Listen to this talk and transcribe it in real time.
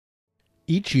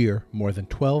Each year, more than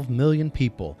 12 million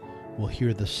people will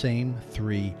hear the same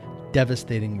three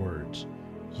devastating words: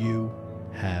 you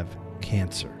have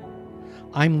cancer.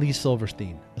 I'm Lee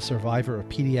Silverstein, a survivor of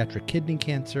pediatric kidney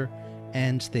cancer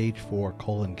and stage 4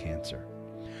 colon cancer.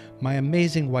 My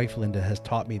amazing wife Linda has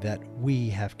taught me that we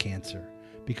have cancer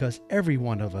because every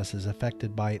one of us is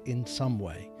affected by it in some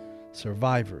way.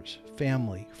 Survivors,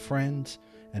 family, friends,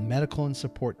 and medical and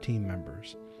support team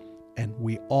members. And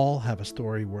we all have a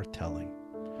story worth telling.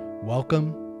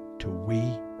 Welcome to We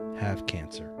Have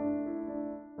Cancer.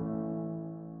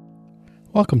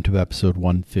 Welcome to episode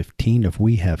 115 of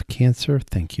We Have Cancer.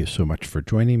 Thank you so much for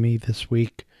joining me this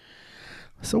week.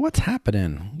 So what's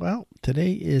happening? Well,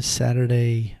 today is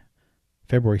Saturday,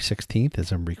 February 16th,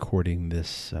 as I'm recording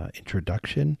this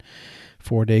introduction.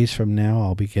 4 days from now,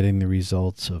 I'll be getting the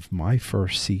results of my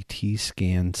first CT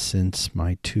scan since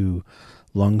my two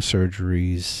lung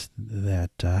surgeries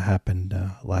that happened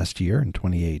last year in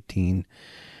 2018.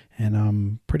 And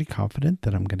I'm pretty confident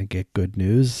that I'm going to get good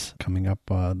news coming up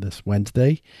this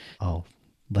Wednesday. I'll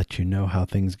let you know how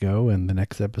things go in the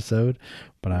next episode,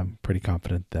 but I'm pretty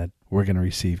confident that we're going to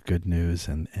receive good news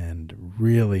and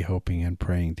really hoping and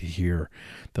praying to hear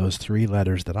those three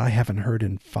letters that I haven't heard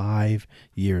in 5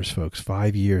 years, folks.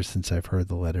 5 years since I've heard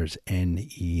the letters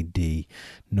NED,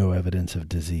 no evidence of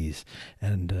disease.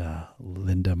 And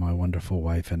Linda, my wonderful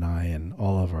wife, and I and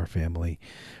all of our family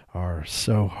are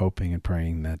so hoping and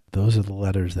praying that those are the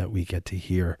letters that we get to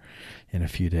hear in a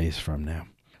few days from now.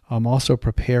 I'm also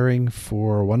preparing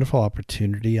for a wonderful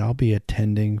opportunity. I'll be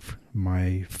attending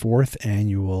my 4th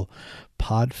annual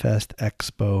PodFest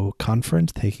Expo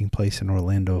conference taking place in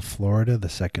Orlando, Florida, the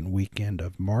second weekend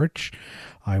of March.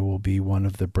 I will be one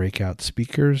of the breakout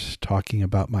speakers talking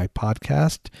about my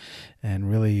podcast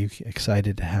and really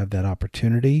excited to have that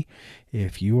opportunity.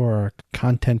 If you are a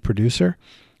content producer,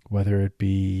 whether it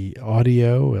be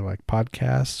audio like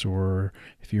podcasts or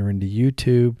if you're into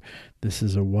YouTube, this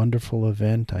is a wonderful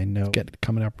event. I know it's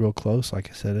coming up real close, like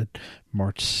I said,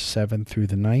 March 7th through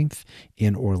the 9th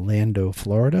in Orlando,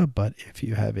 Florida. But if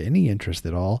you have any interest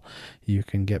at all, you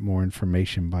can get more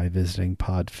information by visiting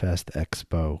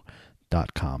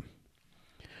podfestexpo.com.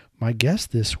 My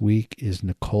guest this week is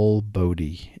Nicole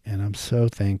Bodie, and I'm so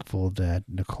thankful that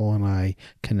Nicole and I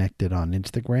connected on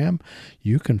Instagram.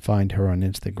 You can find her on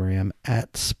Instagram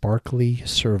at Sparkly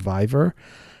Survivor.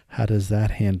 How does that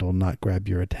handle not grab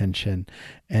your attention?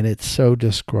 And it so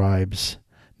describes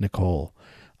Nicole.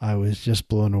 I was just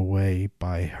blown away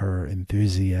by her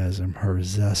enthusiasm, her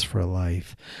zest for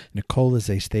life. Nicole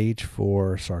is a stage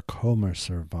 4 sarcoma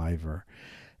survivor.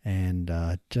 And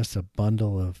just a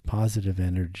bundle of positive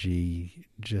energy,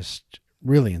 just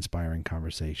really inspiring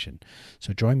conversation.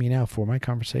 So join me now for my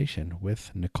conversation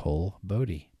with Nicole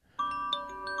Bodie.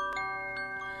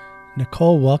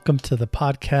 Nicole, welcome to the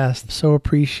podcast. So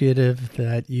appreciative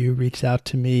that you reached out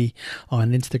to me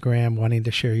on Instagram wanting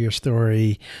to share your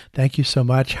story. Thank you so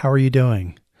much. How are you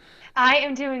doing? I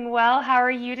am doing well. How are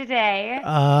you today?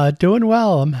 Doing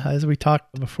well. As we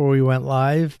talked before we went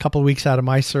live, a couple of weeks out of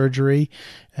my surgery.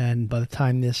 And by the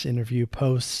time this interview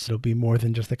posts, it'll be more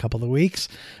than just a couple of weeks.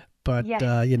 But, Yes,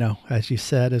 as you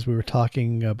said, as we were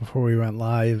talking before we went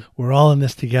live, we're all in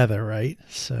this together, right?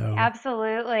 So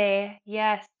absolutely.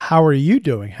 Yes. how are you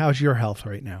doing? How's your health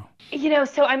right now?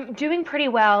 So I'm doing pretty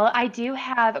well. I do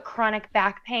have chronic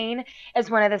back pain as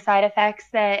one of the side effects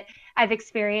that I've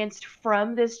experienced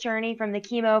from this journey, from the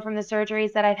chemo, from the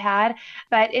surgeries that I've had.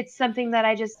 But it's something that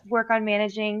I just work on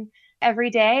managing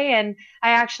every day. And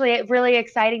really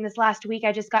exciting, this last week,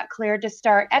 I just got cleared to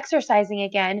start exercising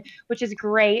again, which is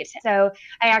great. So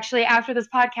after this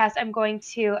podcast, I'm going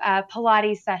to a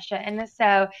Pilates session.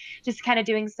 So just kind of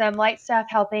doing some light stuff,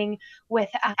 helping with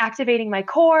activating my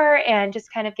core and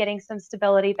just kind of getting some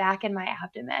stability back in my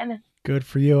abdomen. Good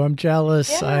for you. I'm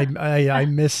jealous. I, Yeah. I I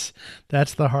miss.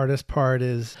 That's the hardest part.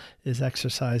 Is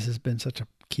exercise has been such a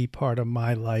key part of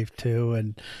my life too,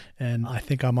 and I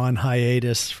think I'm on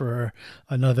hiatus for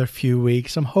another few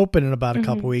weeks. I'm hoping in about a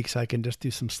couple Mhm. weeks I can just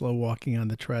do some slow walking on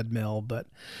the treadmill, but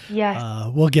Yes.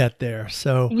 we'll get there.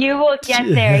 So, You will get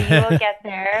there. You will get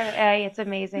there. It's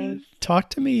amazing. talk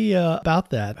to me about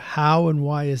that. How and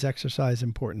why is exercise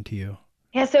important to you?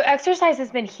 Yeah, so exercise has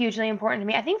been hugely important to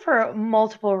me. I think for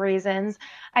multiple reasons.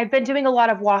 I've been doing a lot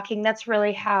of walking. That's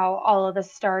really how all of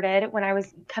this started when I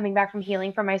was coming back from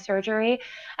healing from my surgery.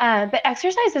 But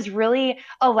exercise has really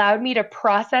allowed me to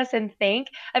process and think.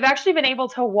 I've actually been able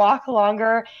to walk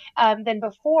longer than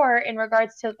before in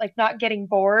regards to like not getting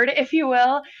bored, if you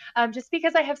will, just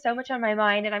because I have so much on my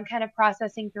mind and I'm kind of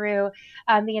processing through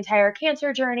the entire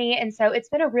cancer journey. And so it's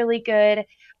been a really good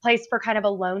place for kind of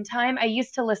alone time. I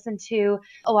used to listen to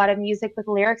a lot of music with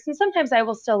lyrics. And sometimes I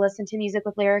will still listen to music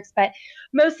with lyrics, but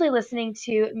mostly listening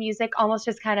to music almost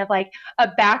just kind of like a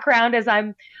background as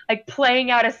I'm like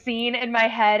playing out a scene in my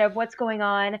head of what's going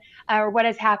on or what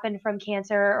has happened from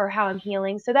cancer or how I'm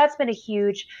healing. So that's been a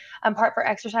huge part for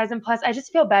exercise. And plus, I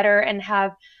just feel better and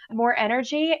have more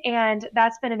energy. And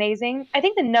that's been amazing. I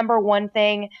think the number one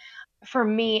thing for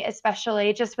me,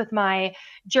 especially just with my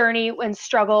journey and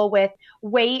struggle with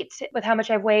weight, with how much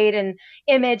I've weighed and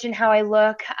image and how I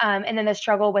look, and then the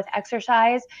struggle with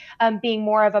exercise being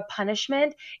more of a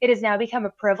punishment, it has now become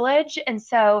a privilege. And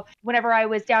so whenever I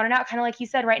was down and out, kind of like you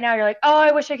said right now, you're like, oh,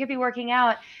 I wish I could be working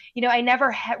out. I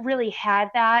never really had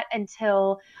that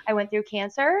until I went through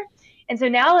cancer. And so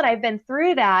now that I've been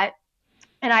through that,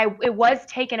 and it was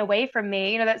taken away from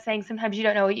me, that saying, sometimes you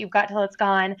don't know what you've got till it's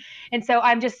gone. And so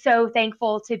I'm just so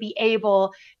thankful to be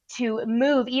able to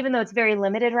move, even though it's very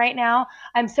limited right now.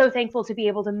 I'm so thankful to be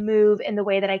able to move in the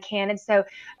way that I can. And so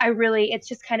it's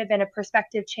just kind of been a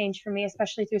perspective change for me,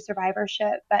 especially through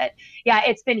survivorship. But yeah,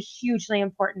 it's been hugely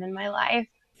important in my life.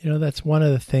 That's one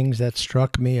of the things that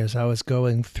struck me as I was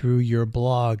going through your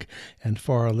blog. And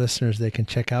for our listeners, they can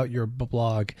check out your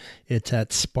blog. It's at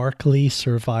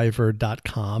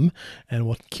sparklysurvivor.com. And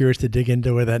we're curious to dig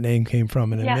into where that name came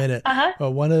from in a minute. Uh-huh.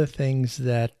 But one of the things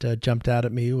that jumped out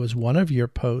at me was one of your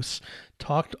posts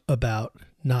talked about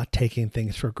not taking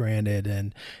things for granted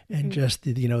and just,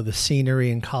 the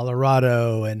scenery in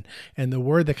Colorado and the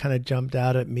word that kind of jumped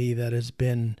out at me that has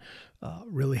been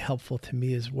really helpful to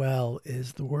me as well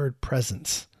is the word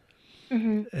presence.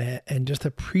 And just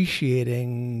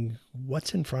appreciating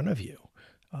what's in front of you.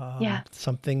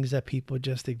 Some things that people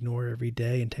just ignore every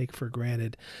day and take for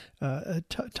granted.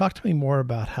 Talk to me more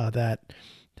about how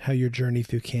your journey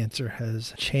through cancer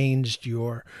has changed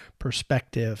your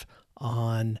perspective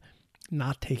on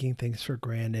not taking things for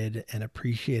granted and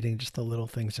appreciating just the little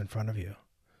things in front of you.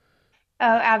 Oh,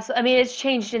 absolutely. I mean, it's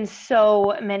changed in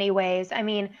so many ways. I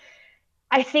mean,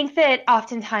 I think that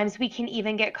oftentimes we can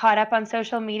even get caught up on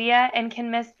social media and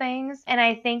can miss things. And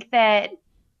I think that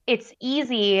it's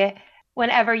easy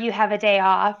whenever you have a day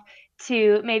off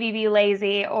to maybe be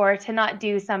lazy or to not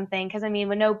do something. Because I mean,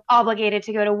 when no obligated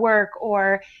to go to work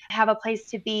or have a place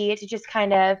to be, to just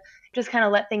kind of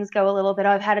let things go a little bit.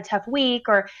 Oh, I've had a tough week,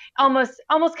 or almost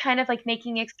kind of like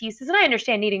making excuses. And I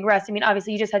understand needing rest. I mean,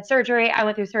 obviously you just had surgery. I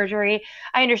went through surgery.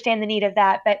 I understand the need of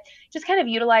that, but just kind of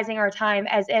utilizing our time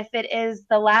as if it is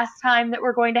the last time that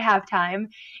we're going to have time,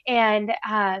 and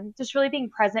just really being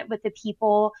present with the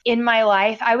people in my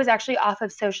life. I was actually off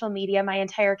of social media my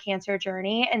entire cancer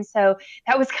journey. And so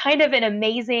that was kind of it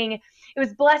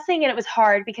was blessing and it was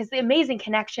hard because the amazing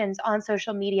connections on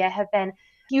social media have been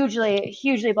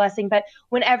hugely blessing. But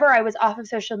whenever I was off of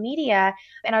social media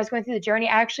and I was going through the journey,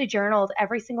 I actually journaled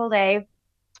every single day.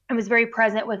 I was very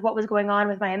present with what was going on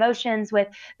with my emotions, with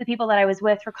the people that I was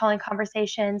with, recalling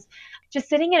conversations, just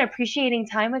sitting and appreciating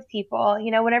time with people.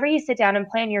 Whenever you sit down and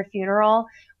plan your funeral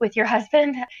with your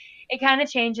husband, it kind of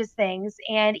changes things.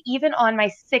 And even on my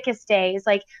sickest days,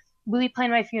 like we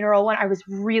planned my funeral when I was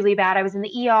really bad. I was in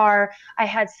the ER. I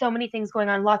had so many things going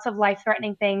on, lots of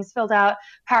life-threatening things, filled out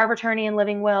power of attorney and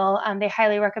living will. They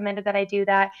highly recommended that I do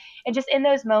that. And just in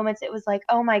those moments, it was like,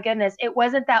 oh my goodness, it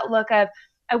wasn't that look of,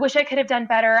 I wish I could have done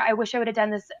better. I wish I would have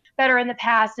done this better in the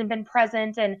past and been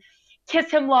present and kiss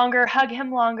him longer, hug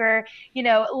him longer,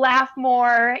 laugh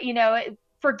more,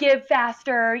 forgive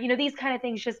faster, these kind of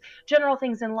things, just general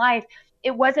things in life.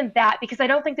 It wasn't that, because I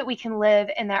don't think that we can live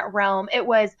in that realm. It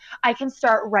was, I can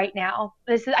start right now.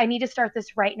 I need to start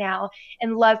this right now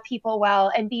and love people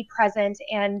well and be present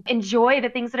and enjoy the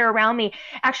things that are around me.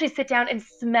 Actually sit down and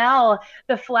smell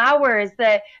the flowers,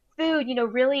 the food,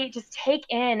 really just take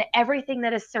in everything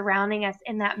that is surrounding us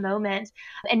in that moment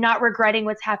and not regretting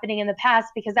what's happening in the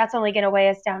past, because that's only going to weigh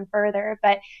us down further.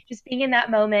 But just being in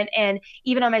that moment, and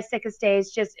even on my sickest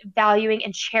days, just valuing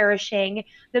and cherishing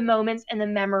the moments and the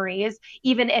memories,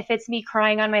 even if it's me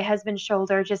crying on my husband's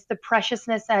shoulder, just the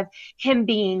preciousness of him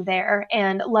being there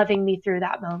and loving me through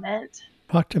that moment.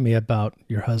 Talk to me about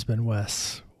your husband,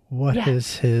 Wes. What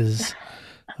has his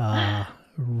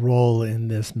role in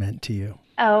this meant to you?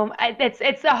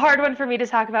 It's a hard one for me to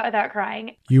talk about without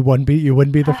crying. You wouldn't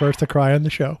be the first to cry on the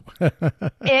show.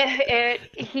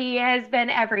 He has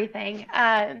been everything.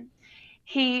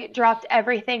 He dropped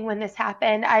everything when this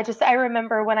happened. I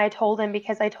remember when I told him,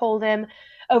 because I told him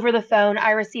over the phone,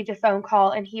 I received a phone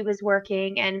call and he was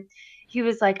working, and he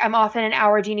was like, I'm off in an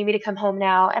hour. Do you need me to come home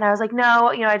now? And I was like,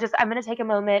 no, I'm going to take a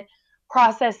moment,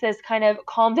 process this, kind of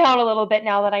calm down a little bit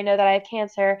now that I know that I have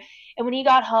cancer. And when he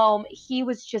got home, he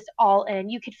was just all in.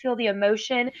 You could feel the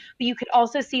emotion, but you could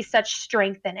also see such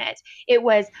strength in it. It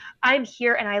was, I'm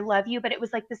here and I love you, but it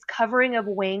was like this covering of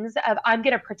wings of, I'm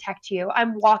going to protect you.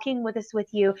 I'm walking with this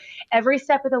with you every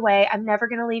step of the way. I'm never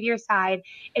going to leave your side.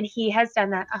 And he has done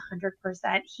that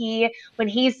 100%. When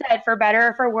he said for better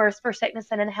or for worse, for sickness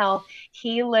and in health,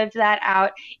 he lived that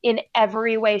out in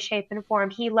every way, shape, and form.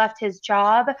 He left his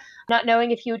job, not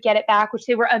knowing if he would get it back, which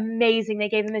they were amazing. They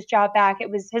gave him his job back. It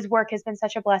was, his work has been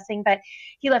such a blessing, but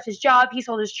he left his job. He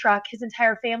sold his truck. His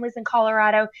entire family's in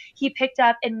Colorado. He picked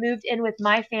up and moved in with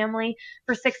my family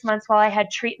for 6 months while I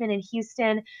had treatment in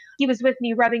Houston. He was with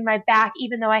me rubbing my back,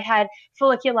 even though I had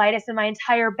folliculitis and my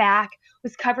entire back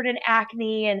was covered in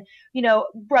acne, and,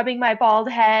 rubbing my bald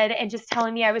head and just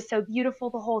telling me I was so beautiful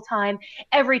the whole time.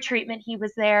 Every treatment he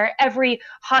was there, every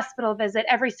hospital visit,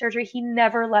 every surgery, he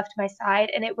never left my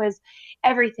side. And it was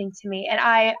everything to me. And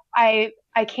I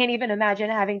can't even imagine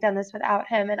having done this without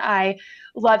him. And I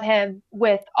love him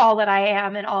with all that I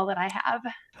am and all that I have.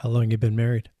 How long you been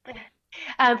married?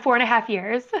 4.5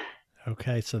 years.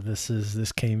 Okay, so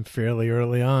this came fairly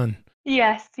early on.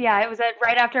 Yes, yeah, it was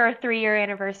right after our 3-year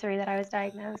anniversary that I was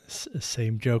diagnosed.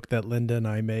 Same joke that Linda and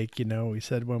I make. We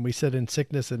said when we said in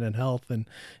sickness and in health, and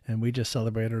we just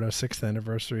celebrated our 6th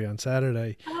anniversary on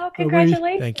Saturday. Oh,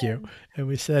 congratulations! Thank you. And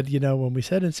we said, when we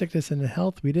said in sickness and in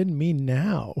health, we didn't mean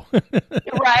now.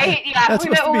 Right? Yeah, that's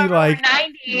we supposed to be like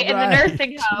 90 in the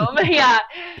nursing home. Yeah,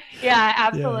 yeah,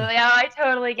 absolutely. Yeah. Oh, I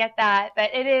totally get that.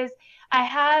 But it is. I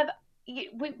have.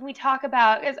 We talk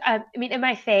about, in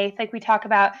my faith, like we talk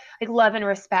about like love and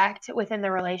respect within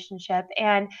the relationship.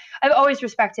 And I've always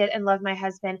respected and loved my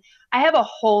husband. I have a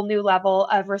whole new level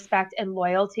of respect and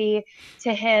loyalty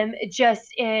to him,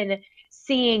 just in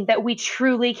seeing that we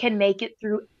truly can make it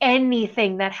through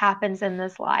anything that happens in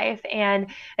this life, and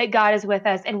that God is with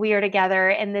us and we are together.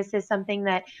 And this is something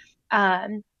that,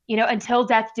 until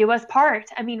death do us part.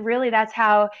 I mean, really, that's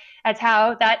how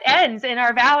that ends in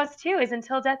our vows too, is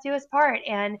until death do us part.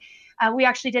 And we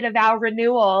actually did a vow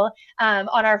renewal on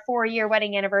our 4-year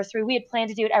wedding anniversary. We had planned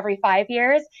to do it every 5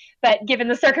 years, but given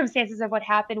the circumstances of what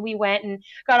happened, we went and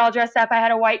got all dressed up. I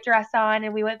had a white dress on,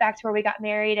 and we went back to where we got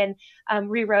married and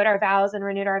rewrote our vows and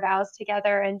renewed our vows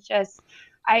together. And just,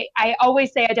 I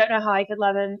always say I don't know how I could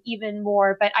love him even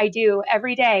more, but I do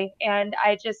every day. And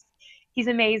he's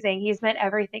amazing. He's meant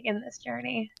everything in this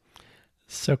journey.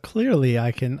 So clearly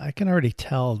I can already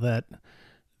tell that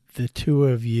the two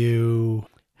of you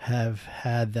have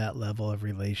had that level of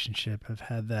relationship, have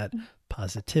had that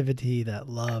positivity, that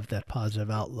love, that positive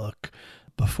outlook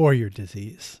before your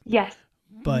disease. Yes.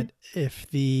 But if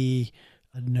the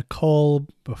Nicole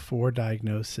before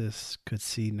diagnosis could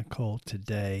see Nicole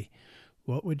today,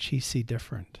 what would she see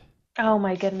different? Oh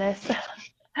my goodness.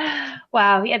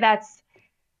 Wow. Yeah, that's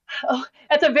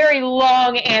a very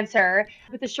long answer.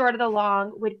 But the short of the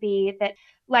long would be that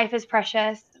life is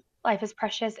precious. Life is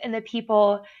precious, and the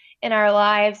people in our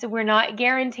lives, we're not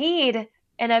guaranteed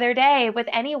another day with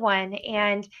anyone.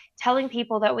 And telling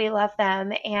people that we love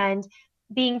them, and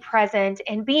being present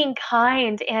and being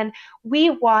kind. And we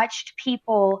watched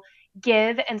people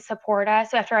give and support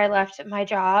us after I left my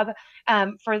job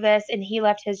for this, and he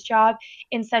left his job,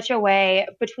 in such a way,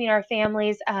 between our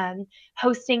families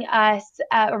hosting us,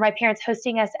 or my parents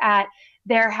hosting us at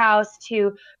their house,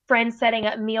 to friends setting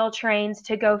up meal trains,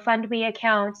 to GoFundMe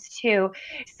accounts, to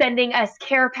sending us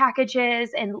care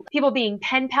packages, and people being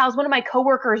pen pals. One of my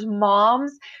coworkers'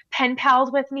 moms pen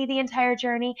pals with me the entire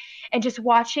journey, and just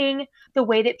watching the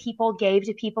way that people gave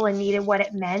to people in need and what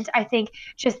it meant. I think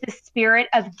just the spirit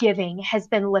of giving has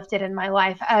been lifted in my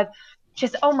life, of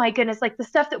just, oh my goodness, like the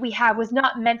stuff that we have was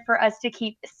not meant for us to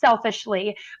keep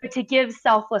selfishly, but to give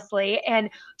selflessly. And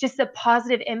just the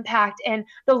positive impact and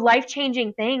the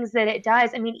life-changing things that it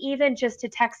does. I mean, even just to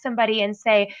text somebody and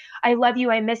say, I love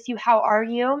you, I miss you, how are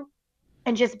you?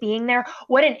 And just being there,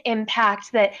 what an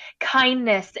impact that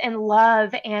kindness and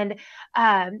love and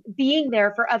being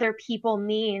there for other people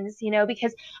means,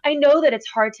 because I know that it's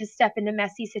hard to step into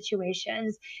messy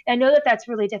situations. I know that that's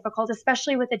really difficult,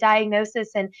 especially with a diagnosis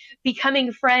and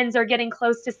becoming friends or getting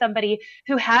close to somebody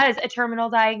who has a terminal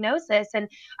diagnosis. And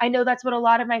I know that's what a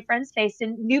lot of my friends faced,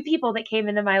 and new people that came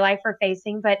into my life are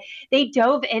facing, but they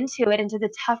dove into it, into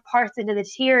the tough parts, into the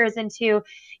tears, into,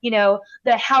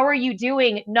 the how are you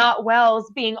doing, not well,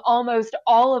 emails being almost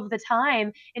all of the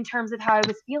time in terms of how I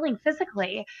was feeling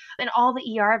physically and all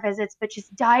the ER visits, but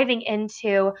just diving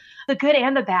into the good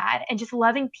and the bad and just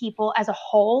loving people as a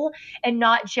whole and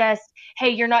not just, hey,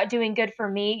 you're not doing good for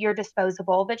me, you're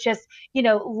disposable, but just,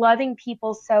 loving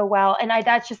people so well. And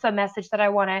that's just a message that I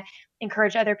want to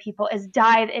encourage other people is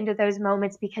dive into those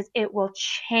moments because it will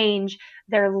change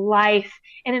their life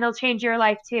and it'll change your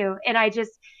life too. And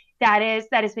that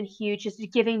has been huge, just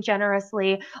giving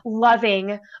generously,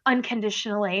 loving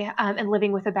unconditionally, and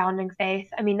living with abounding faith.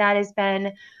 I mean, that has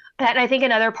been that. And I think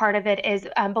another part of it is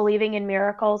believing in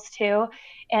miracles too,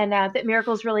 and that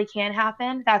miracles really can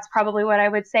happen. That's probably what I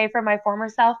would say for my former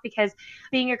self, because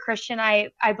being a Christian,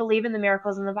 I believe in the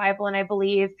miracles in the Bible, and I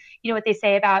believe, what they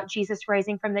say about Jesus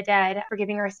rising from the dead,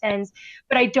 forgiving our sins.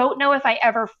 But I don't know if I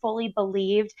ever fully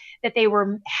believed that they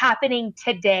were happening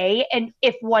today, and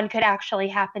if one could actually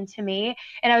happen to me,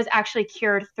 and I was actually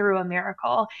cured through a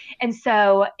miracle. And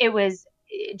so it was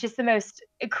just the most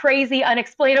crazy,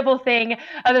 unexplainable thing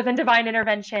other than divine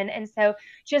intervention. And so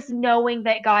just knowing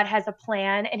that God has a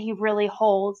plan and he really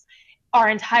holds our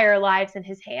entire lives in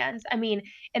his hands. I mean,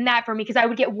 and that for me, because I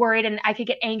would get worried and I could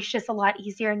get anxious a lot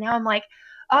easier. And now I'm like,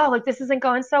 oh, like this isn't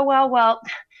going so well. Well,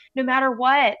 no matter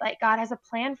what, like God has a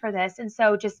plan for this. And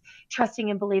so just trusting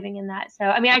and believing in that. So,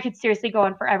 I mean, I could seriously go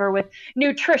on forever with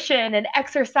nutrition and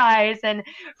exercise and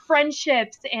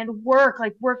friendships and work,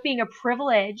 like work being a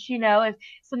privilege, of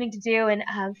something to do, and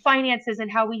finances and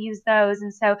how we use those.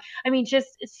 And so, I mean,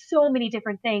 just so many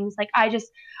different things. Like,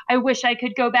 I wish I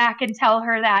could go back and tell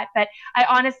her that, but I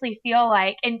honestly feel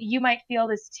like, and you might feel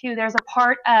this too, there's a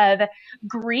part of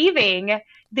grieving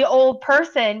the old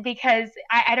person, because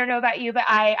I don't know about you, but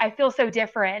I feel so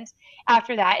different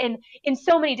after that, and in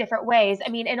so many different ways. I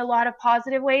mean, in a lot of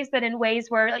positive ways, but in ways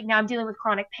where like now I'm dealing with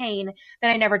chronic pain that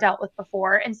I never dealt with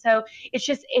before. And so it's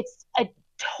a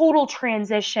total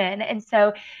transition. And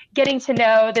so getting to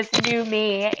know this new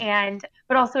me, and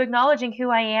but also acknowledging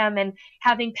who I am and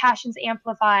having passions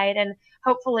amplified, and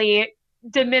hopefully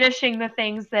diminishing the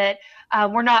things that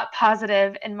were not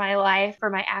positive in my life for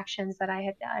my actions that I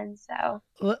had done. So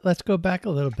Let's go back a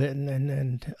little bit,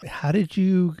 and how did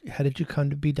you come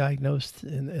to be diagnosed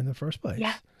in the first place?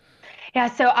 yeah. Yeah,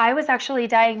 so I was actually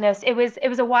diagnosed. It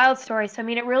was a wild story. So I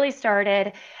mean, it really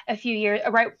started a few years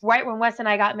right when Wes and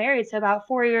I got married. So about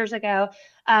 4 years ago,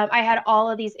 I had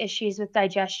all of these issues with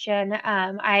digestion.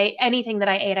 I anything that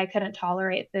I ate, I couldn't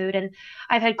tolerate food, and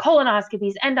I've had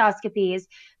colonoscopies, endoscopies.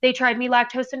 They tried me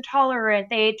lactose intolerant.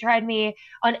 They tried me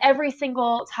on every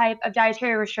single type of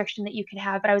dietary restriction that you could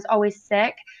have, but I was always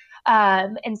sick.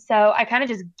 And so I kind of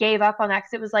just gave up on that,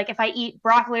 because it was like, if I eat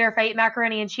broccoli or if I eat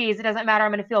macaroni and cheese, it doesn't matter.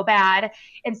 I'm going to feel bad.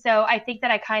 And so I think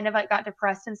that I kind of like got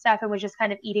depressed and stuff and was just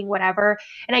kind of eating whatever.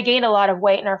 And I gained a lot of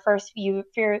weight in our first few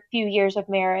years of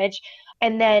marriage.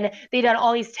 And then they done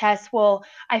all these tests. Well,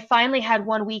 I finally had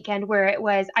one weekend where it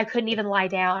was, I couldn't even lie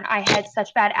down. I had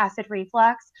such bad acid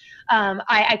reflux.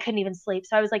 I couldn't even sleep.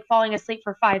 So I was like falling asleep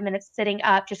for 5 minutes, sitting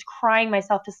up, just crying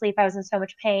myself to sleep. I was in so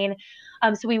much pain.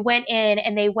 So we went in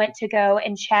and they went to go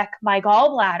and check my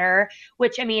gallbladder,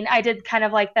 which, I mean, I did kind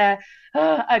of like the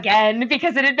again,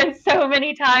 because it had been so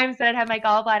many times that I'd had my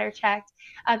gallbladder checked.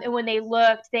 And when they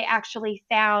looked, they actually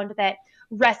found that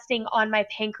resting on my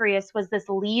pancreas was this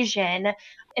lesion,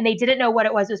 and they didn't know what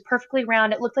it was. It was perfectly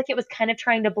round. It looked like it was kind of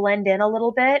trying to blend in a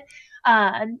little bit.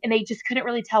 And they just couldn't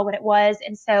really tell what it was.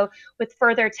 And so with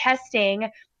further testing,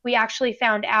 we actually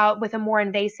found out with a more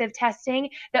invasive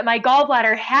testing that my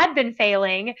gallbladder had been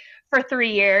failing for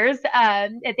 3 years.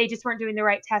 They just weren't doing the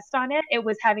right test on it. It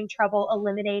was having trouble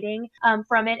eliminating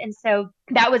from it. And so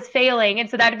that was failing. And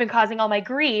so that had been causing all my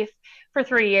grief for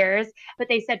 3 years. But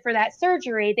they said for that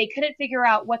surgery, they couldn't figure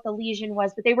out what the lesion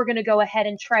was, but they were going to go ahead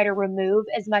and try to remove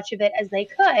as much of it as they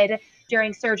could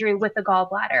during surgery with the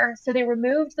gallbladder. So they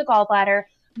removed the gallbladder,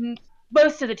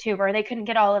 most of the tumor. They couldn't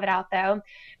get all of it out though,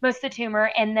 most of the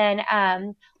tumor. And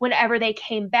then whenever they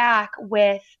came back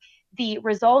with the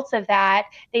results of that,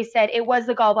 they said it was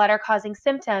the gallbladder causing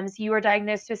symptoms. You were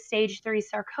diagnosed with stage 3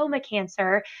 sarcoma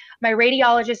cancer. My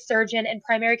radiologist, surgeon, and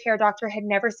primary care doctor had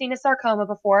never seen a sarcoma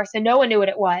before, so no one knew what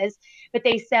it was. But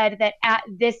they said that at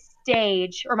this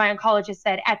stage, or my oncologist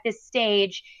said, at this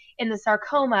stage in the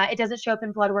sarcoma, it doesn't show up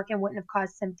in blood work and wouldn't have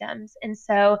caused symptoms. And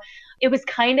so it was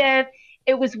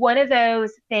one of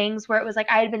those things where it was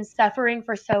like I had been suffering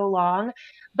for so long,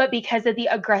 but because of the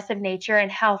aggressive nature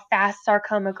and how fast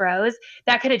sarcoma grows,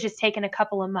 that could have just taken a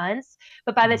couple of months.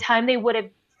 But by the time they would have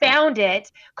found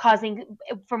it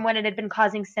from when it had been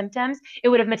causing symptoms, it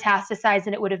would have metastasized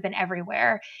and it would have been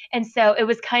everywhere. And so it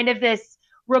was kind of this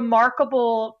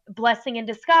remarkable blessing in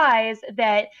disguise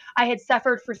that I had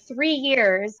suffered for 3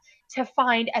 years to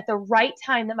find at the right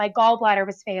time that my gallbladder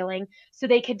was failing so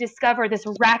they could discover this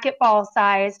racquetball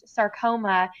sized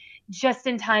sarcoma just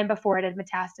in time before it had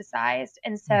metastasized.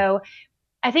 And so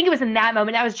I think it was in that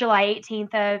moment, that was July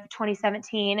 18th of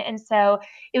 2017. And so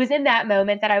it was in that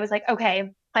moment that I was like,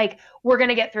 okay, like we're going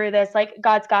to get through this. Like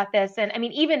God's got this. And I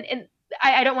mean, even in,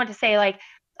 I don't want to say like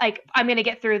I'm going to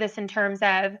get through this in terms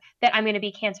of that I'm going to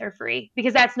be cancer free,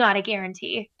 because that's not a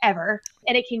guarantee ever.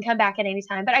 And it can come back at any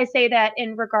time. But I say that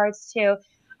in regards to,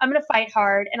 I'm going to fight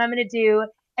hard and I'm going to do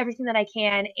everything that I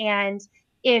can. And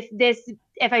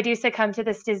if I do succumb to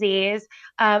this disease,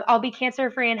 I'll be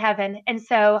cancer free in heaven. And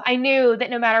so I knew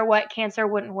that no matter what, cancer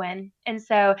wouldn't win. And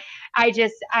so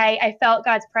I felt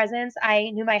God's presence. I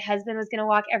knew my husband was going to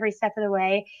walk every step of the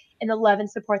way, and the love and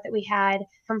support that we had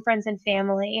from friends and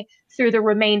family through the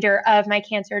remainder of my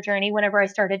cancer journey, whenever I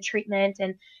started treatment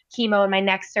and chemo and my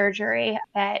next surgery,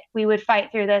 that we would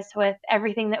fight through this with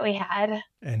everything that we had.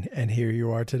 And here you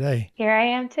are today. Here I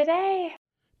am today.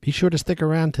 Be sure to stick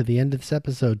around to the end of this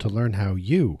episode to learn how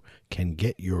you can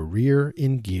get your rear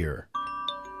in gear.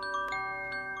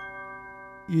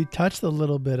 You touched a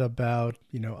little bit about,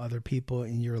 other people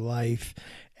in your life,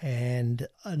 and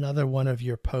another one of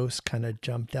your posts kind of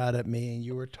jumped out at me, and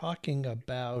you were talking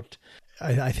about,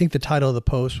 I think the title of the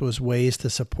post was Ways to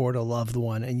Support a Loved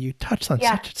One, and you touched on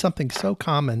something so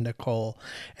common, Nicole,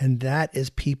 and that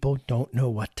is people don't know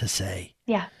what to say.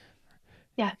 Yeah.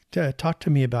 Yeah. Talk to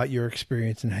me about your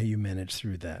experience and how you managed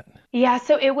through that. Yeah.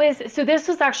 So this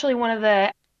was actually one of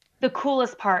the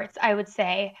coolest parts, I would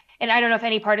say. And I don't know if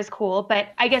any part is cool, but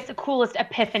I guess the coolest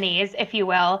epiphanies, if you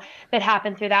will, that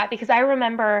happened through that, because I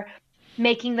remember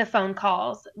making the phone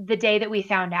calls the day that we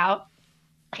found out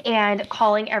and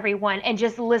calling everyone and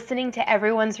just listening to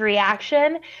everyone's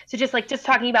reaction. So just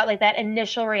talking about like that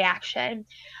initial reaction.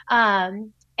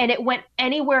 And it went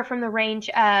anywhere from the range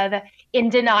of in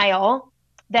denial,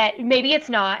 that maybe it's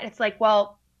not. It's like,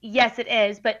 well, yes, it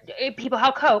is. But people,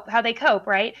 how they cope,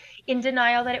 right? In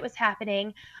denial that it was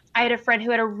happening. I had a friend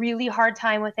who had a really hard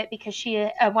time with it because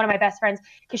one of my best friends,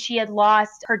 because she had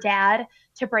lost her dad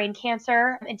to brain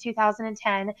cancer in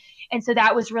 2010. And so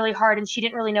that was really hard, and she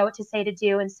didn't really know what to say to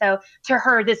do. And so to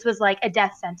her, this was like a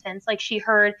death sentence. Like she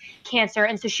heard cancer.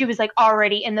 And so she was like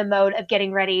already in the mode of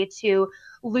getting ready to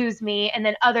lose me. And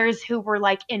then others who were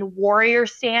like in warrior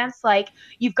stance, like,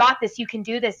 you've got this, you can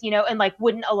do this, and like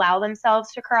wouldn't allow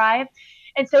themselves to cry.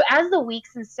 And so as the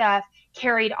weeks and stuff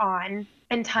carried on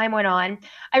and time went on,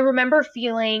 I remember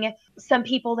feeling some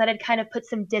people that had kind of put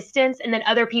some distance, and then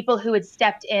other people who had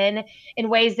stepped in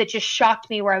ways that just shocked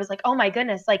me, where I was like, oh my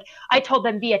goodness, like I told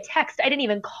them via text, I didn't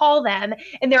even call them,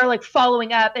 and they're like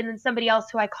following up. And then somebody else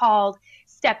who I called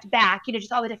stepped back,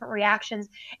 just all the different reactions.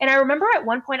 And I remember at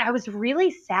one point I was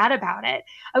really sad about it.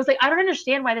 I was like, I don't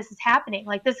understand why this is happening.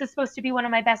 Like, this is supposed to be one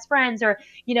of my best friends, or,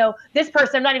 this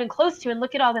person I'm not even close to, and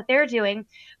look at all that they're doing.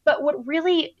 But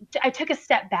I took a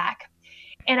step back,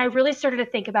 and I really started to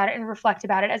think about it and reflect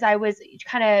about it as I was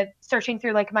kind of searching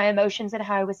through like my emotions and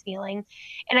how I was feeling.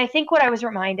 And I think what I was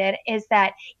reminded is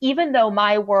that even though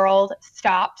my world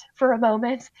stopped for a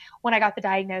moment when I got the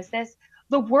diagnosis,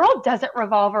 the world doesn't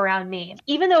revolve around me,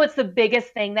 even though it's the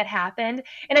biggest thing that happened.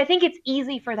 And I think it's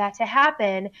easy for that to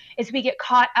happen as we get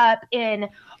caught up in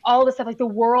all the stuff, like the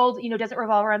world, doesn't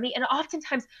revolve around me. And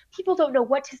oftentimes people don't know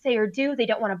what to say or do. They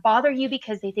don't want to bother you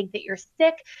because they think that you're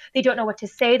sick. They don't know what to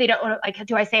say. They don't want to, like,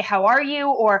 do I say, how are you?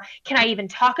 Or can I even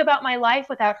talk about my life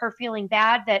without her feeling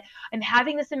bad that I'm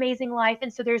having this amazing life?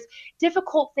 And so there's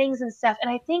difficult things and stuff. And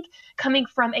I think coming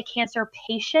from a cancer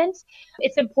patient,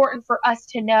 it's important for us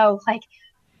to know, like,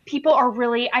 people are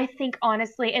really, I think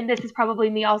honestly, and this is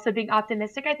probably me also being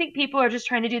optimistic, I think people are just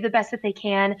trying to do the best that they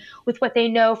can with what they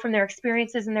know from their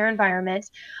experiences and their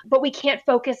environment. But we can't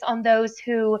focus on those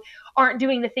who aren't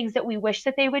doing the things that we wish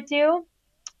that they would do.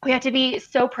 We have to be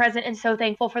so present and so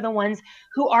thankful for the ones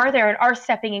who are there and are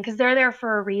stepping in, because they're there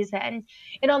for a reason.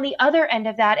 And on the other end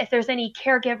of that, if there's any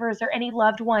caregivers or any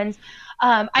loved ones,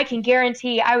 I can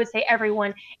guarantee, I would say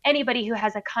everyone, anybody who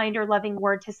has a kind or loving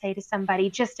word to say to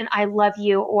somebody, just an I love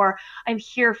you, or I'm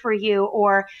here for you,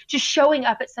 or just showing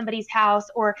up at somebody's house,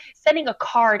 or sending a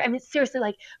card. I mean, seriously,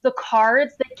 like the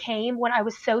cards that came when I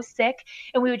was so sick,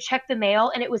 and we would check the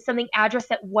mail and it was something addressed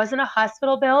that wasn't a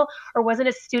hospital bill or wasn't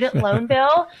a student loan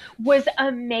bill, was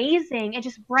amazing and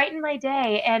just brightened my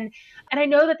day. And I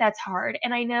know that that's hard.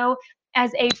 And I know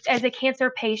as a cancer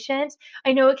patient,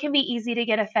 I know it can be easy to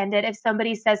get offended if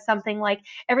somebody says something like,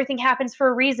 everything happens for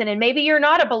a reason. And maybe you're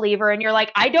not a believer and you're like,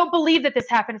 I don't believe that this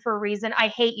happened for a reason. I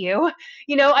hate you.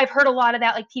 I've heard a lot of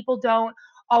that. Like, people don't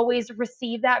always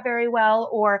receive that very well,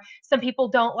 or some people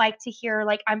don't like to hear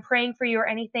like I'm praying for you or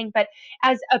anything. But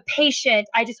as a patient,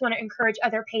 I just want to encourage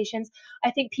other patients.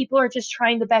 I think people are just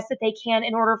trying the best that they can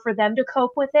in order for them to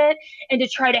cope with it and to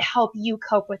try to help you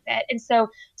cope with it. And so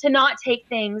to not take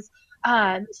things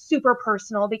super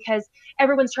personal, because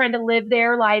everyone's trying to live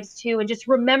their lives too, and just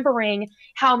remembering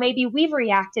how maybe we've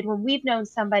reacted when we've known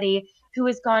somebody who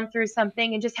has gone through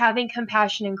something, and just having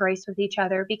compassion and grace with each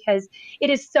other, because it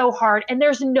is so hard and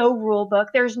there's no rule book,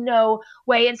 there's no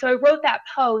way. And so I wrote that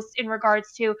post in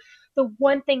regards to the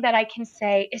one thing that I can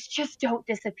say is just don't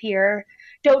disappear.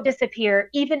 Don't disappear.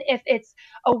 Even if it's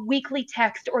a weekly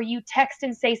text or you text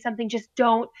and say something, just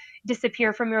don't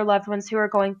disappear from your loved ones who are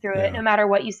going through it, no Yeah. matter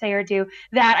what you say or do.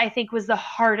 That I think was the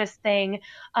hardest thing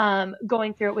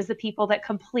going through it, was the people that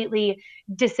completely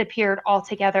disappeared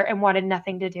altogether and wanted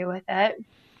nothing to do with it.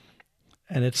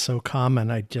 And it's so common.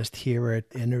 I just hear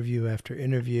it interview after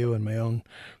interview and my own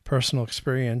personal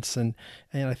experience. And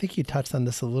I think you touched on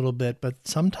this a little bit, but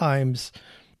sometimes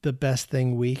the best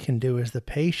thing we can do as the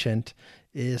patient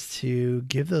is to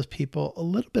give those people a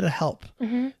little bit of help,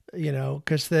 Mm-hmm.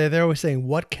 because they're always saying,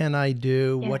 what can I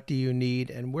do? Yeah. What do you need?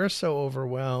 And we're so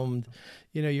overwhelmed.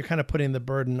 You're kind of putting the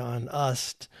burden on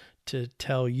us to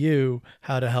tell you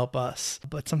how to help us.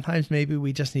 But sometimes maybe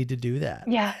we just need to do that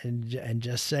Yeah. and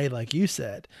just say, like you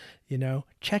said,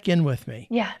 check in with me.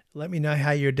 Yeah. Let me know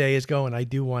how your day is going. I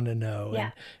do want to know.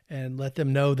 Yeah. And let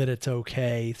them know that it's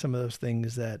okay. Some of those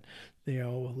things that,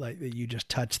 like that you just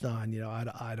touched on,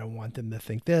 I don't want them to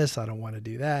think this, I don't want to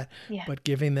do that. Yeah. But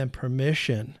giving them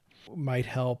permission might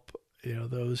help,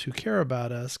 those who care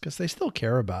about us, because they still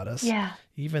care about us. Yeah.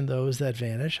 Even those that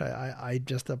vanish. I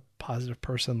just a positive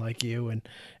person like you,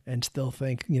 and still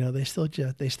think, they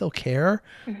still care,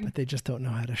 Mm-hmm. but they just don't know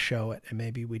how to show it. And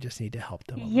maybe we just need to help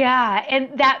them a little. Yeah,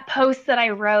 and that post that I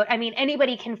wrote, I mean,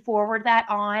 anybody can forward that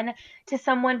on to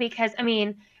someone, because I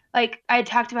mean, like I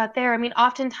talked about there, I mean,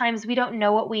 oftentimes we don't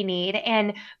know what we need,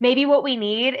 and maybe what we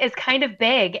need is kind of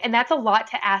big, and that's a lot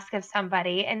to ask of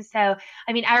somebody. And so,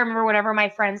 I mean, I remember whenever my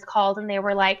friends called and they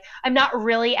were like, I'm not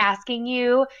really asking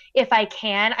you if I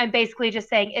can. I'm basically just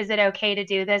saying, is it okay to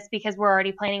do this? Because we're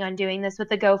already planning on doing this with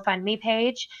the GoFundMe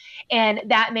page. And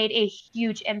that made a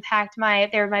huge impact.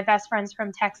 They're my best friends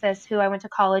from Texas who I went to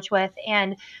college with,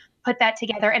 and put that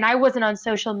together. And I wasn't on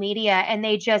social media, and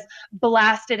they just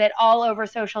blasted it all over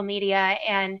social media,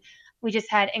 and we just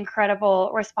had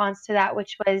incredible response to that,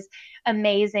 which was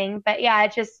amazing. But yeah,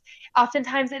 it just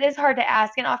oftentimes it is hard to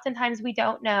ask, and oftentimes we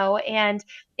don't know. And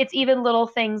it's even little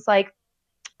things like,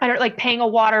 I don't, like paying a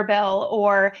water bill,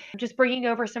 or just bringing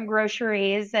over some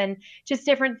groceries, and just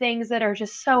different things that are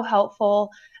just so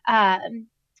helpful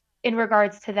in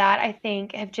regards to that, I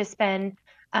think have just been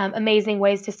amazing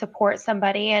ways to support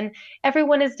somebody. And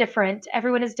everyone is different.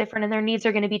 Everyone is different, and their needs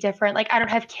are going to be different. Like I don't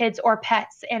have kids or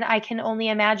pets, and I can only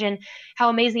imagine how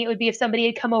amazing it would be if somebody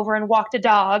had come over and walked a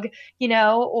dog,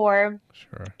 or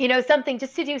Sure. something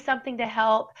just to do something to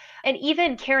help. And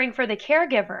even caring for the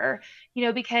caregiver,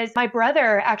 because my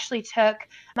brother actually took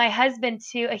my husband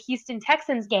to a Houston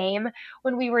Texans game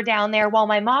when we were down there while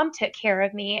my mom took care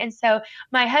of me. And so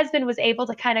my husband was able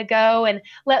to kind of go and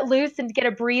let loose and get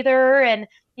a breather, and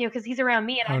because he's around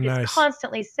me and Oh, I'm just nice.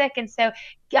 constantly sick. And so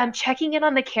checking in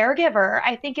on the caregiver,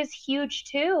 I think, is huge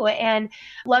too, and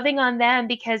loving on them,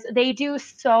 because they do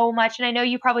so much. And I know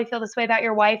you probably feel this way about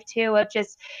your wife too, of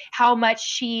just how much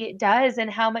she does and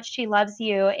how much she loves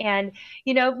you. And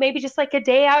maybe just like a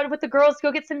day out with the girls,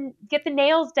 go get the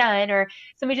nails done, or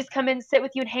somebody just come and sit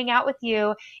with you and hang out with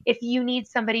you if you need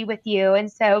somebody with you.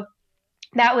 And so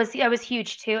that was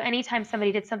huge too. Anytime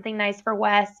somebody did something nice for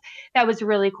Wes, that was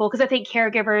really cool, because I think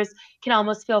caregivers can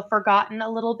almost feel forgotten a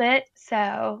little bit.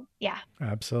 So yeah.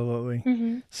 Absolutely.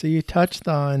 Mm-hmm. So you touched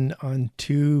on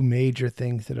two major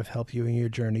things that have helped you in your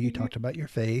journey. You Mm-hmm. talked about your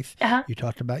faith. Uh-huh. You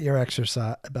talked about your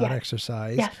exercise. Yeah.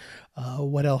 Exercise. Yeah.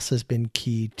 What else has been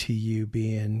key to you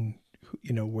being,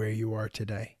 where you are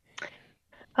today?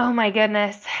 Oh my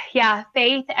goodness. Yeah,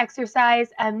 faith, exercise,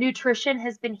 nutrition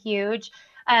has been huge.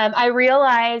 I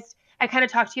realized, I kind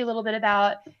of talked to you a little bit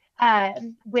about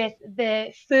with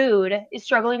the food,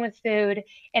 struggling with food,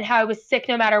 and how I was sick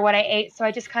no matter what I ate. So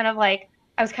I just kind of like,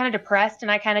 I was kind of depressed,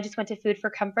 and I kind of just went to food for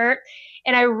comfort.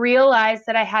 And I realized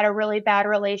that I had a really bad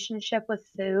relationship with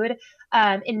food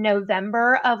in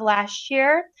November of last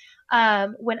year,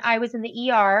 when I was in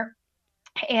the ER,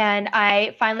 and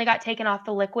I finally got taken off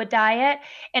the liquid diet,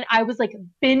 and I was like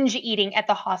binge eating at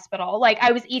the hospital. Like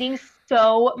I was eating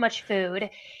so much food,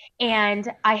 and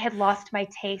I had lost my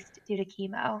taste due to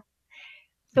chemo.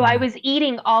 So I was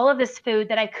eating all of this food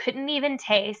that I couldn't even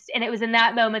taste. And it was in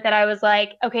that moment that I was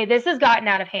like, okay, this has gotten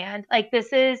out of hand. Like,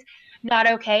 this is not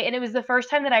okay. And it was the first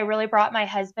time that I really brought my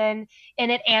husband in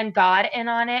it and God in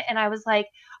on it. And I was like,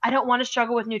 I don't want to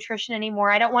struggle with nutrition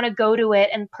anymore. I don't want to go to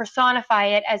it and personify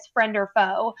it as friend or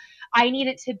foe. I need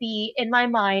it to be in my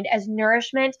mind as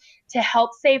nourishment to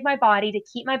help save my body, to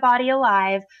keep my body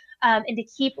alive, and to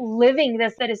keep living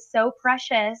this that is so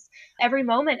precious. Every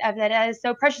moment of that is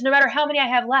so precious, no matter how many I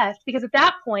have left. Because at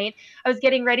that point, I was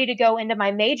getting ready to go into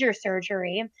my major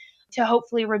surgery to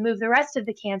hopefully remove the rest of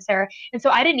the cancer. And so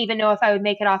I didn't even know if I would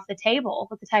make it off the table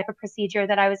with the type of procedure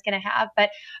that I was going to have. But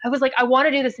I was like, I want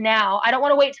to do this now. I don't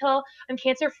want to wait till I'm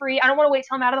cancer free. I don't want to wait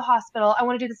till I'm out of the hospital. I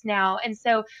want to do this now. And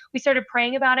so we started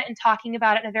praying about it and talking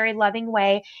about it in a very loving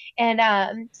way.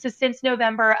 And so since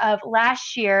November of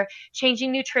last year,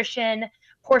 changing nutrition,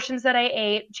 portions that I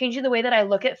ate, changing the way that I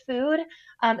look at food,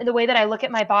 and the way that I look at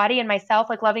my body and myself,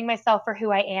 like loving myself for who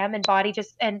I am, and body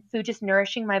just and food just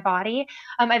nourishing my body.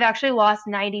 I've actually lost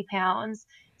 90 pounds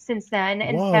since then.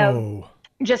 And so Whoa.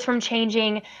 just from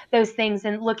changing those things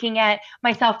and looking at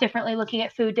myself differently, looking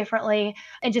at food differently,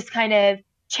 and just kind of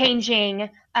changing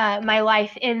my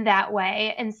life in that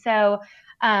way. And so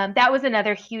that was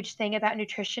another huge thing about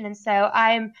nutrition. And so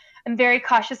I'm very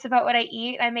cautious about what I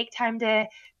eat. I make time to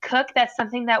cook. That's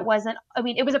something that wasn't, I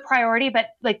mean, it was a priority, but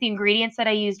like the ingredients that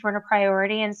I used weren't a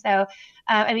priority. And so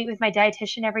I meet with my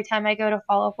dietitian every time I go to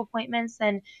follow-up appointments,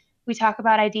 and we talk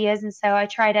about ideas. And so I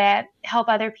try to help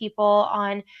other people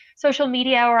on social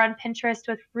media or on Pinterest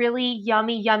with really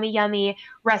yummy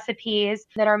recipes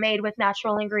that are made with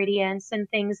natural ingredients and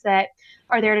things that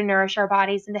are there to nourish our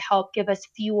bodies and to help give us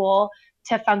fuel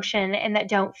to function and that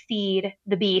don't feed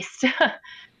the beast.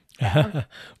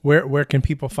 Where can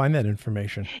people find that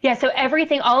information? Yeah, so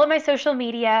everything, all of my social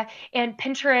media and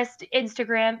Pinterest,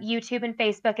 Instagram, YouTube, and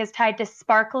Facebook is tied to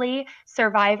Sparkly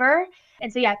Survivor.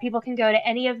 And so, yeah, people can go to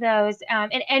any of those.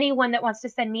 And anyone that wants to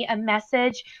send me a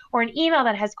message or an email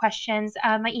that has questions,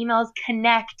 my email is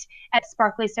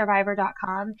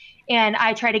connect@sparklysurvivor.com. And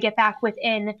I try to get back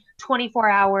within 24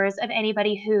 hours of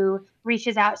anybody who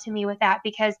reaches out to me with that,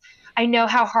 because I know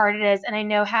how hard it is and I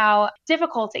know how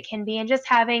difficult it can be. And just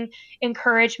having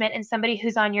encouragement and somebody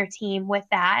who's on your team with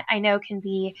that, I know can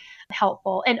be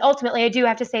helpful. And ultimately, I do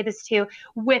have to say this too,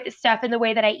 with stuff in the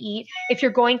way that I eat, if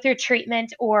you're going through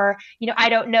treatment or, I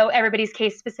don't know everybody's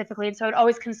case specifically. And so I'd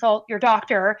always consult your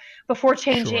doctor before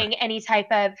changing any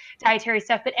type of dietary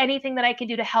stuff, but anything that I can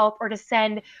do to help or to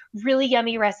send really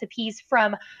yummy recipes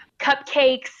from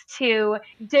cupcakes to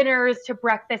dinners to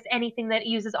breakfast, anything that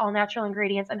uses all natural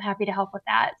ingredients, I'm happy to help with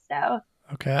that. So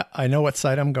Okay, I know what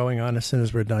site I'm going on as soon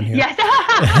as we're done here. yes.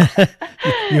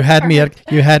 You had me at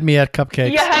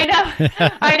cupcakes. Yeah,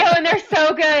 I know, and they're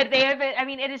so good. They have it. I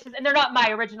mean, it is just, and they're not my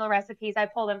original recipes. I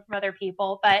pull them from other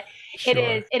people, but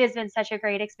it has been such a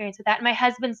great experience with that. And my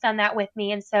husband's done that with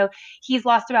me, and so he's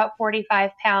lost about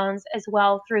 45 pounds as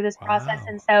well through this process.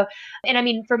 And so, and I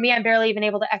mean, for me, I'm barely even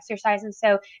able to exercise, and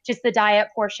so just the diet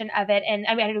portion of it, and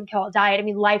I mean, I don't call it diet. I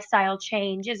mean, lifestyle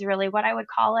change is really what I would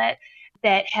call it.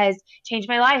 That has changed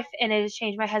my life, and it has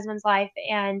changed my husband's life.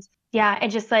 And yeah,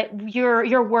 and just like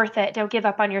you're worth it. Don't give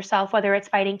up on yourself, whether it's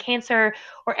fighting cancer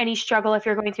or any struggle. If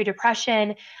you're going through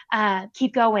depression,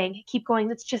 keep going.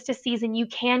 It's just a season. You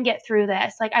can get through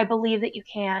this. Like, I believe that you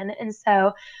can. And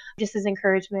so just as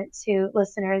encouragement to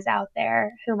listeners out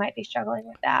there who might be struggling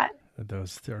with that.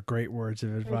 Those are great words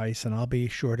of advice, and I'll be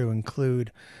sure to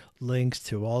include links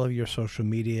to all of your social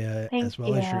media as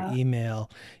well as your email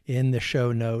in the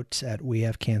show notes at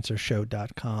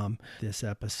wehavecancershow.com this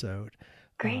episode.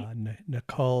 Great.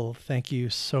 Nicole, thank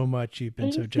you so much. You've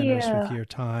been so generous with your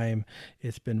time.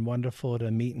 It's been wonderful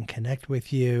to meet and connect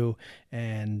with you.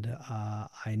 And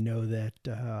I know that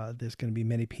there's going to be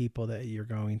many people that you're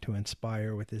going to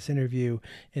inspire with this interview,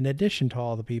 in addition to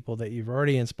all the people that you've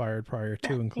already inspired prior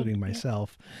to, including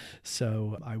myself.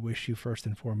 So I wish you first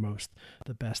and foremost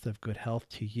the best of good health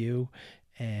to you,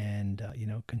 and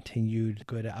continued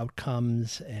good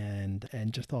outcomes, and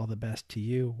just all the best to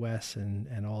you, Wes,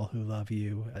 and all who love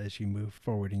you as you move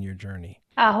forward in your journey.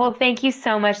 Well, thank you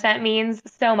so much. That means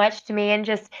so much to me. And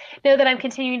just know that I'm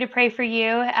continuing to pray for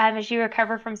you as you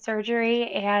recover from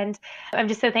surgery. And I'm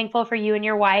just so thankful for you and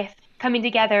your wife coming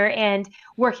together and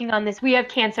working on this We Have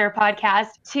Cancer podcast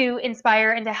to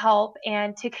inspire and to help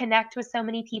and to connect with so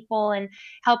many people and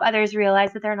help others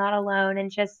realize that they're not alone, and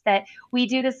just that we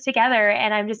do this together.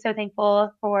 And I'm just so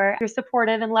thankful for your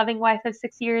supportive and loving wife of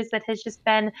 6 years that has just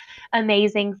been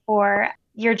amazing for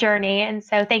your journey. And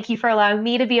so thank you for allowing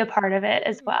me to be a part of it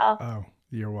as well. Oh,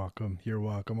 you're welcome. You're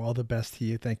welcome. All the best to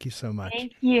you. Thank you so much.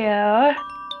 Thank you.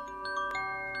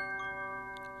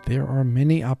 There are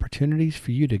many opportunities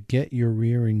for you to get your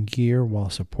rear in gear while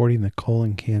supporting the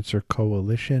Colon Cancer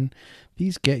Coalition.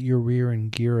 These Get Your Rear in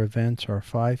Gear events are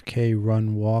 5K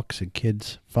run, walks, and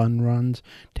kids' fun runs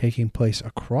taking place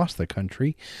across the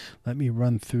country. Let me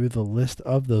run through the list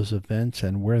of those events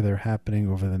and where they're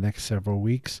happening over the next several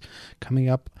weeks. Coming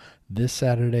up this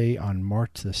Saturday on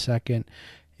March the 2nd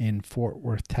in Fort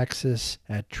Worth, Texas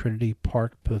at Trinity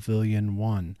Park Pavilion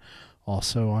 1.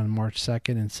 Also on March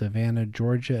 2nd in Savannah,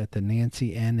 Georgia at the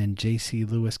Nancy N. and J.C.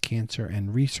 Lewis Cancer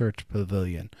and Research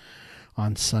Pavilion.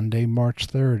 On Sunday, March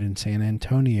 3rd in San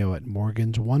Antonio at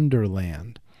Morgan's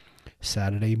Wonderland.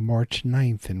 Saturday, March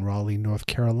 9th in Raleigh, North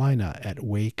Carolina at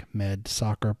Wake Med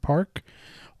Soccer Park.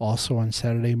 Also on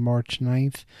Saturday, March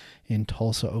 9th in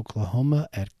Tulsa, Oklahoma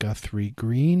at Guthrie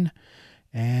Green.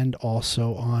 And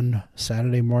also on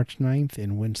Saturday, March 9th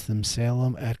in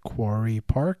Winston-Salem at Quarry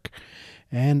Park.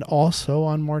 And also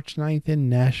on March 9th in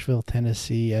Nashville,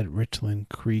 Tennessee at Richland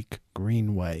Creek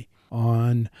Greenway.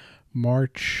 On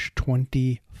March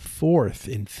 24th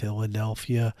in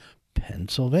Philadelphia,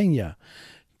 Pennsylvania,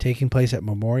 taking place at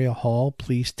Memorial Hall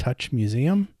Please Touch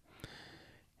Museum.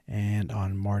 And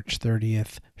on March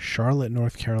 30th, Charlotte,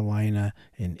 North Carolina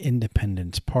in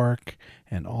Independence Park.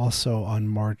 And also on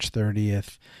March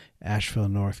 30th, Asheville,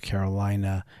 North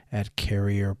Carolina at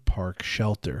Carrier Park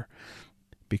Shelter.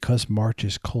 Because March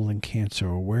is Colon Cancer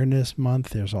Awareness Month,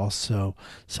 there's also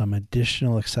some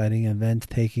additional exciting events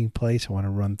taking place. I want to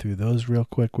run through those real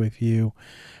quick with you.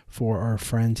 For our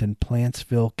friends in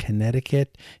Plantsville,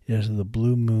 Connecticut, there's the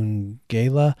Blue Moon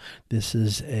Gala. This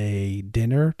is a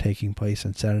dinner taking place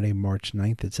on Saturday, March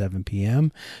 9th at 7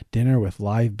 p.m. Dinner with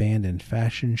live band and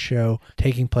fashion show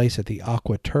taking place at the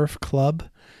Aqua Turf Club.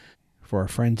 For our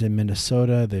friends in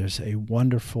Minnesota, there's a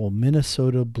wonderful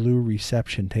Minnesota Blue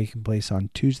reception taking place on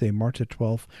Tuesday, March the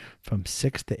 12th from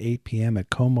 6 to 8 p.m. at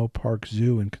Como Park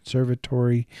Zoo and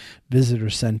Conservatory Visitor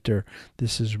Center.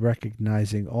 This is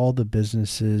recognizing all the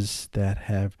businesses that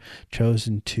have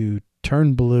chosen to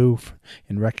turn blue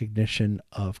in recognition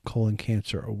of Colon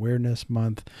Cancer Awareness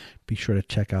Month. Be sure to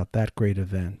check out that great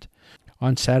event.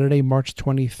 On Saturday, March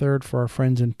 23rd, for our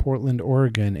friends in Portland,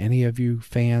 Oregon, any of you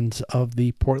fans of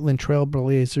the Portland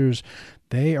Trailblazers,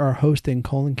 they are hosting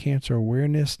Colon Cancer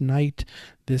Awareness Night.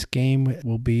 This game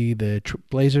will be the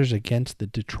Blazers against the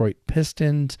Detroit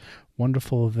Pistons.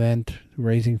 Wonderful event,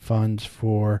 raising funds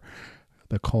for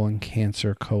the Colon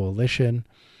Cancer Coalition.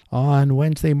 On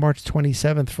Wednesday, March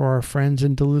 27th, for our friends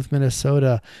in Duluth,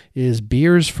 Minnesota, is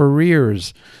Beers for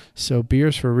Rears. So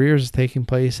Beers for Rears is taking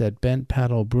place at Bent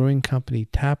Paddle Brewing Company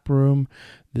Tap Room.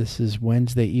 This is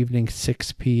Wednesday evening,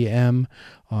 6 p.m.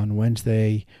 on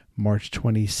Wednesday, March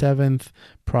 27th.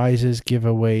 Prizes,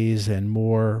 giveaways, and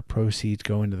more proceeds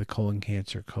go into the Colon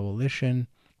Cancer Coalition.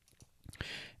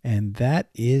 And that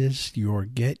is your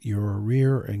Get Your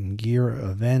Rear in Gear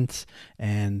events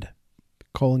and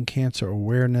colon cancer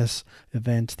awareness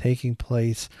events taking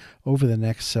place over the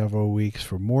next several weeks.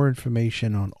 For more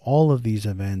information on all of these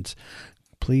events,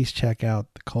 please check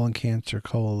out the Colon Cancer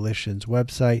Coalition's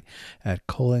website at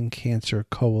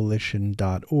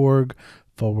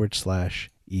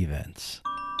coloncancercoalition.org/events.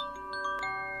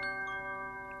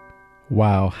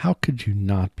 Wow, how could you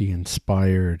not be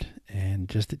inspired and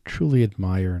just truly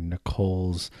admire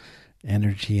Nicole's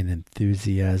energy and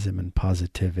enthusiasm and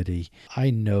positivity? I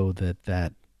know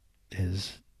that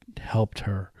has helped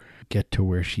her get to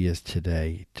where she is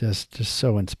today. Just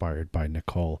so inspired by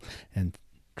Nicole, and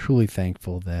truly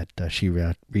thankful that she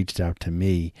reached out to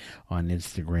me on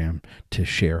Instagram to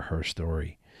share her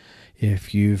story.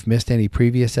 If you've missed any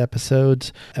previous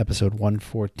episodes, episode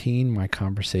 114, my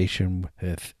conversation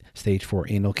with Stage 4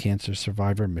 anal cancer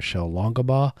survivor Michelle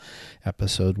Longabaugh.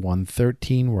 Episode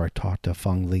 113, where I talked to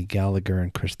Fung Lee Gallagher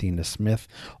and Christina Smith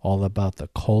all about the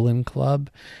Colon Club.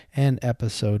 And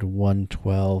episode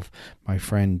 112, my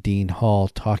friend Dean Hall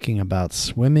talking about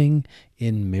swimming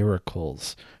in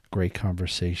miracles. Great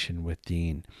conversation with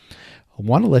Dean. I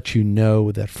want to let you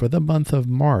know that for the month of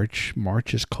March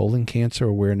is Colon Cancer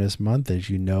Awareness Month.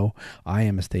 As you know, I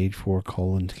am a stage 4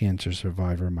 colon cancer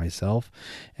survivor myself,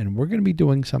 and we're going to be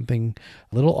doing something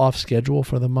a little off schedule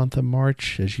for the month of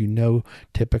March. As you know,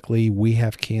 typically We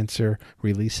Have Cancer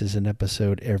releases an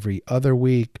episode every other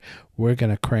week. We're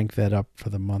going to crank that up for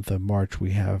the month of March.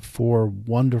 We have 4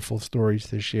 wonderful stories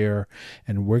to share,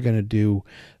 and we're going to do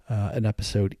an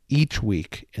episode each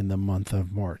week in the month of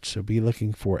March. So be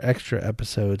looking for extra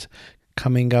episodes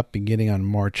coming up beginning on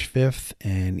March 5th,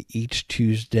 and each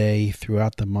Tuesday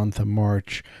throughout the month of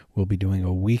March, we'll be doing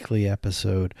a weekly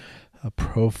episode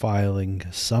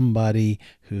profiling somebody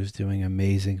who's doing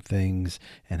amazing things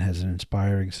and has an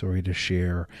inspiring story to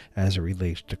share as it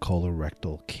relates to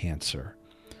colorectal cancer.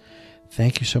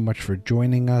 Thank you so much for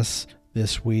joining us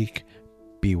this week.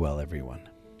 Be well, everyone.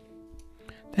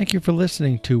 Thank you for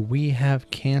listening to We Have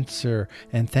Cancer,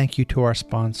 and thank you to our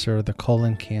sponsor, the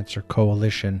Colon Cancer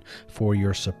Coalition, for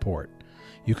your support.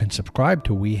 You can subscribe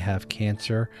to We Have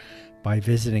Cancer by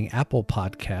visiting Apple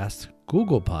Podcasts,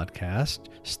 Google Podcasts,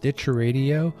 Stitcher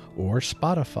Radio, or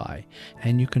Spotify.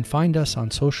 And you can find us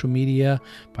on social media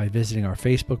by visiting our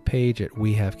Facebook page at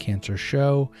We Have Cancer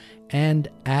Show and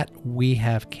at We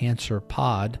Have Cancer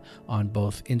Pod on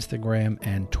both Instagram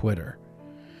and Twitter.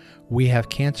 We Have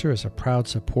Cancer is a proud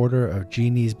supporter of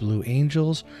Genie's Blue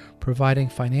Angels, providing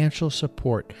financial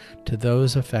support to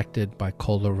those affected by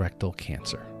colorectal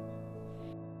cancer.